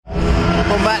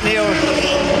Matt Neal,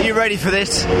 are you ready for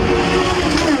this?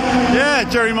 Yeah,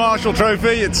 Jerry Marshall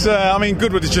Trophy. It's,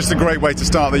 Goodwood is just a great way to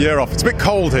start the year off. It's a bit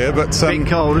cold here, but bit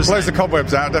cold, isn't blows the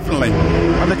cobwebs out, definitely.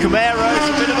 And the Camaro's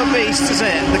a bit of a beast, isn't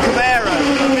it? The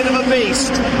Camaro, a bit of a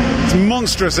beast. It's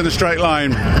monstrous in a straight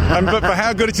line, but for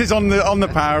how good it is on the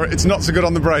power, it's not so good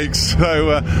on the brakes.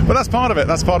 So, but that's part of it.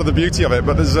 That's part of the beauty of it.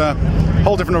 But there's a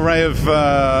whole different array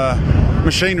of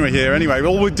machinery here anyway,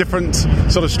 all with different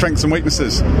sort of strengths and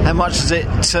weaknesses. How much does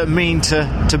it mean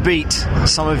to beat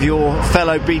some of your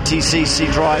fellow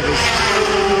BTCC drivers?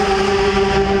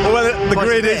 Well, the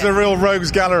grid is a real rogues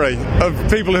gallery of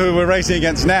people who we're racing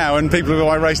against now and people who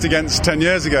I raced against 10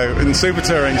 years ago in super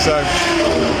touring, so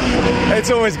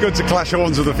it's always good to clash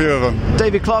horns with a few of them.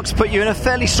 David Clark's put you in a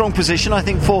fairly strong position, I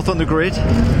think 4th on the grid.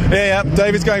 Yeah,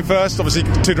 David's going first, obviously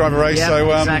 2-driver race,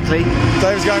 exactly.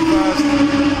 David's going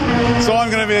first. So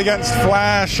I'm going to be against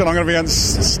Flash, and I'm going to be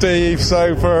against Steve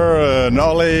Soper and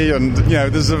Ollie, and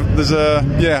there's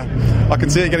a I can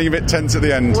see it getting a bit tense at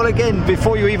the end. Well, again,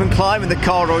 before you even climb in the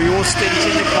car or your stint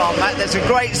in the car, Matt, there's a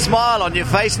great smile on your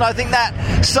face, and I think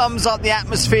that sums up the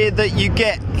atmosphere that you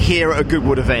get here at a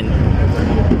Goodwood event.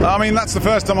 I mean, that's the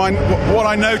first time what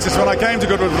I noticed when I came to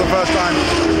Goodwood for the first time.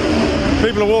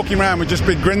 People are walking around with just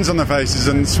big grins on their faces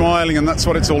and smiling, and that's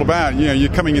what it's all about.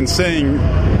 You're coming and seeing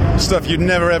stuff you'd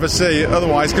never ever see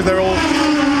otherwise, because they're all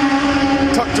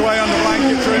tucked away under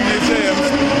blankets or in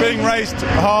museums, being raced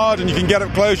hard, and you can get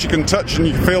up close, you can touch, and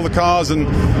you can feel the cars, and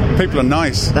people are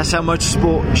nice. That's how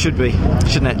motorsport should be,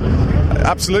 shouldn't it?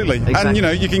 Absolutely. Exactly.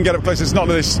 And you can get up close. It's not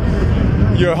this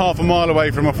you're half a mile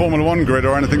away from a Formula 1 grid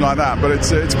or anything like that, but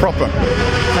it's proper.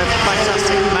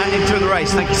 Fantastic, Matt. Enjoy the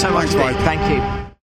race. Thank you so much. Thanks, Mike. Thank you.